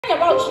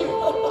about you.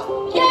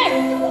 Yes.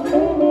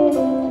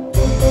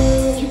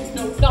 You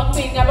know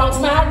nothing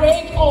about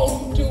marriage.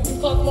 All you do is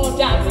cause more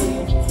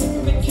damage.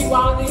 You think you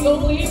are the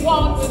only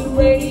one with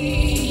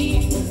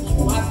rage.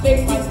 You have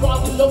made my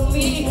brother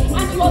lonely,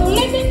 and you are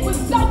living with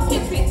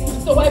self-pity,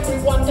 so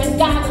everyone can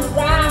gather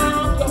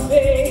around your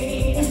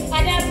pain.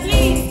 And then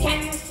please,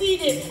 can you see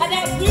this? And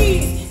then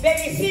please,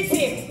 baby, sit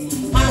him.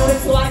 How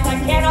it's like I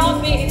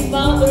cannot be his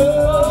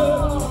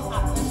mother.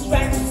 I'm the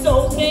strength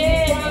so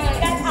thin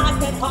that I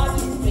can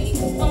hardly breathe.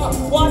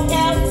 What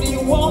else do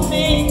you want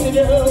me to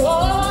do?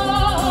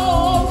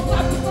 Oh,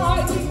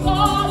 sacrifice is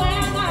all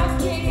I'm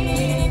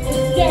asking.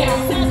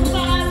 Yeah,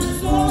 sacrifice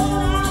is all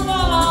I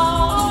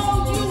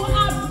want. Oh, you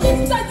are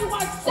bitter, you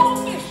are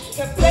selfish. You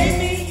can blame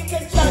me, you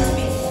can judge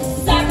me.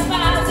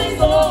 Sacrifice is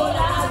all I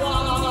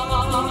want.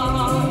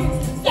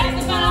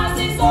 Sacrifice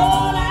is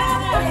all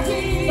I'm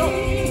asking.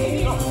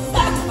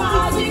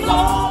 Sacrifice is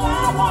all I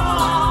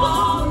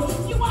want.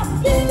 You are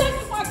bitter,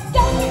 you are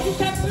selfish. You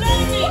can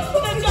blame me, you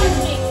can judge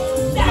me.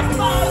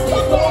 Sacrifice is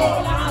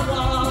all I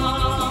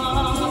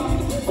want.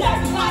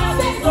 Sacrifice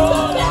is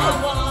all I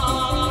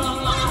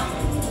want.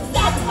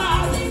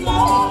 Sacrifice is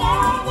all I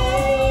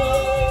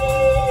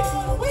need.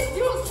 Will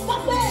you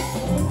stop it?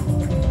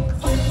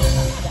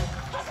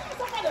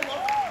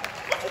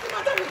 What's the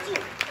matter with you?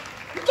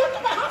 You come to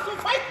my house to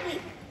fight me.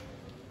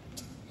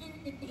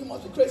 You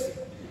must be crazy.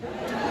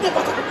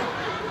 Never